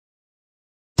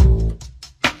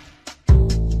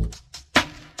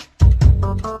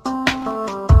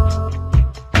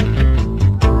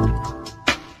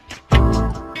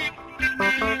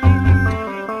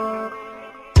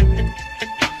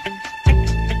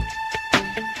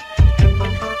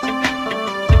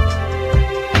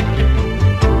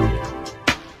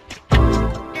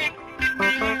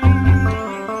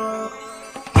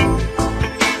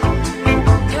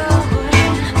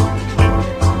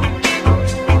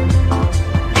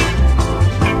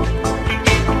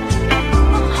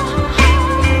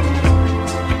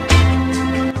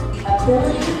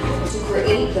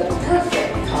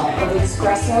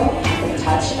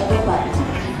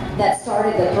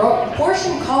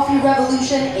coffee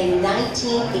revolution in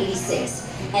 1986.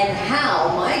 And how,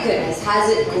 my goodness, has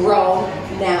it grown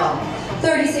now?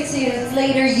 36 years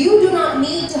later, you do not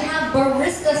need to have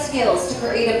barista skills to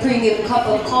create a premium cup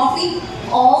of coffee.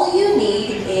 All you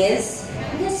need is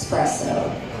Nespresso.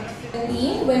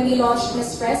 When we launched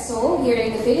Nespresso here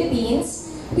in the Philippines,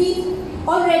 we've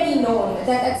already known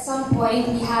that at some point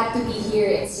we had to be here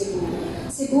in Cebu.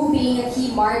 Cebu being a key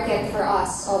market for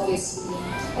us, obviously.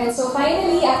 And so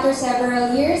finally, after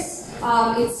several years,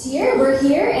 it's here, we're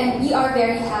here, and we are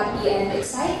very happy and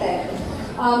excited.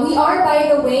 We are,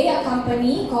 by the way, a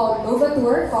company called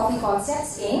Novatur Coffee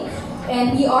Concepts Inc.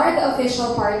 And we are the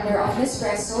official partner of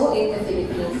Nespresso in the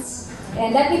Philippines.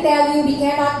 And let me tell you, we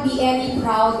cannot be any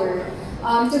prouder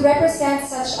to represent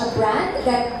such a brand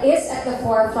that is at the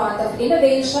forefront of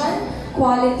innovation,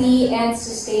 quality, and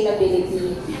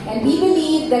sustainability. And we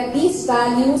believe that these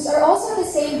values are also the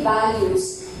same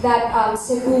values that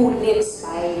Cebu lives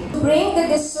by. To bring the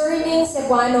discerning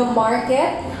Cebuano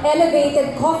market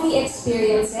elevated coffee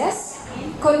experiences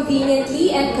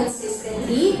conveniently and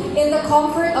consistently in the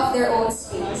comfort of their own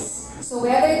space. So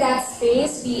whether that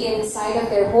space be inside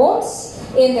of their homes,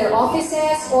 in their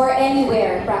offices, or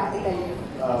anywhere practically.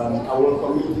 Our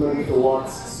commitment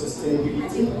towards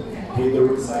sustainability with the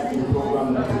recycling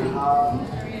program that we have,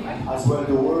 as well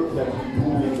the work that we do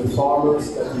with the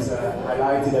farmers that is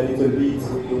highlighted a little bit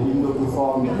with the window to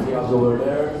farm that we have over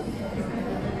there.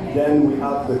 Then we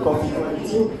have the coffee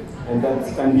quality, and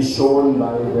that can be shown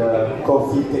by the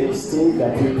coffee tasting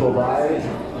that we provide.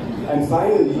 And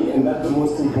finally, and that's the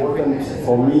most important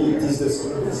for me, it is the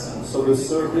service. So the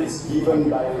service given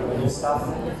by the staff,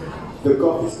 the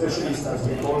coffee specialists as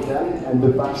we call them, and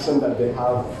the passion that they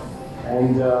have.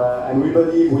 And we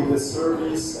believe with the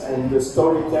service and the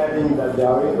storytelling that they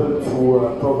are able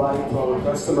to provide to our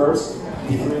customers,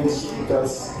 differentiate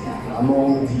us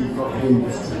among the coffee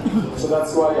industry. So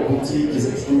that's why a boutique is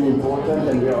extremely important,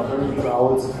 and we are very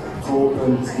proud to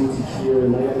open this boutique here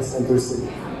in Ayala Center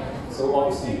City. So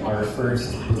obviously our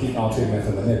first boutique outlet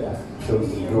in Manila shows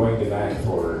the growing demand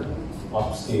for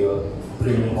upscale,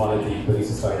 premium quality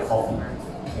barista-style coffee.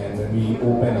 And when we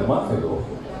opened a month ago,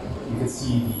 you can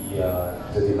see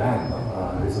the demand.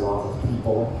 There's a lot of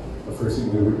people. The first thing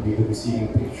we've been receiving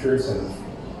pictures and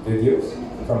videos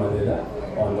from Manila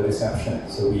on the reception.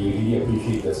 So we really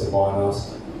appreciate the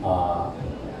Cebuanos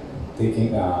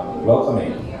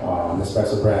welcoming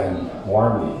Nespresso brand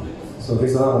warmly. So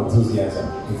there's a lot of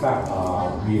enthusiasm. In fact,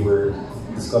 we were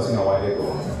discussing a while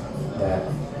ago that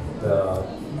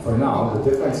for now, the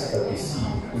difference that we see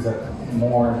is that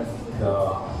more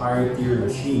the higher tier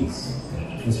machines,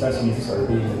 Nespresso machines are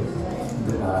being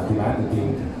demanded,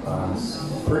 being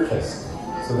purchased.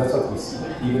 So that's what we see.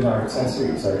 Even our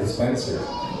accessories, our dispensers.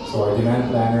 So our demand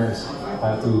planners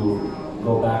have to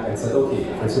go back and say, okay,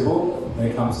 for Cebu, when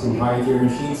it comes to higher tier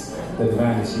machines, the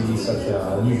demand is really such an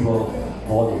unusual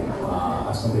volume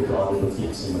as compared to other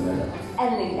boutiques in Manila.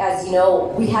 And as you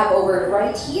know, we have over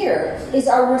right here is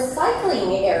our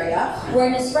recycling area where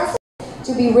Nespresso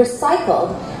to be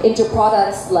recycled into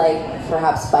products like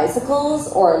perhaps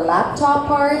bicycles or laptop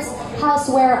parts,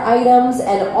 houseware items,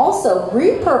 and also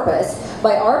repurposed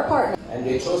by our partner. And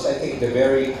they chose, I think, the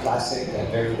very classic and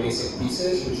very basic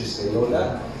pieces, which is the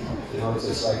Yoda. You know, it's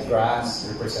just like grass,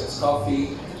 represents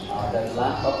coffee. That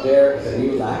lamp up there is a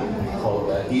new lamp called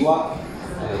Diwa,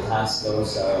 and it has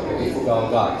those the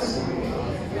Ifugal gods,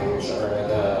 which are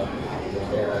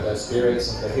the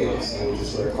spirits of the hills, which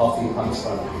is where coffee comes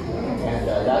from. And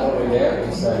that over there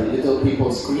is a Little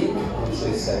People's Creed, which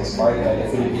is inspired by the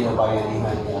Filipino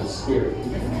Bayanihan spirit.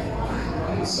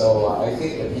 And so I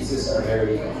think the pieces are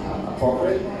very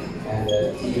appropriate, and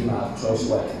the team chose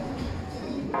well.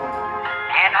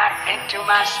 And I think to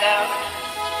myself,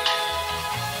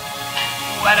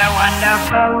 what a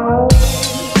wonderful world.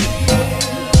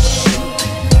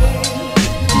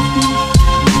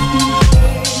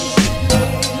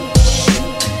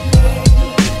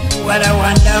 What a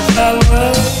wonderful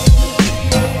world.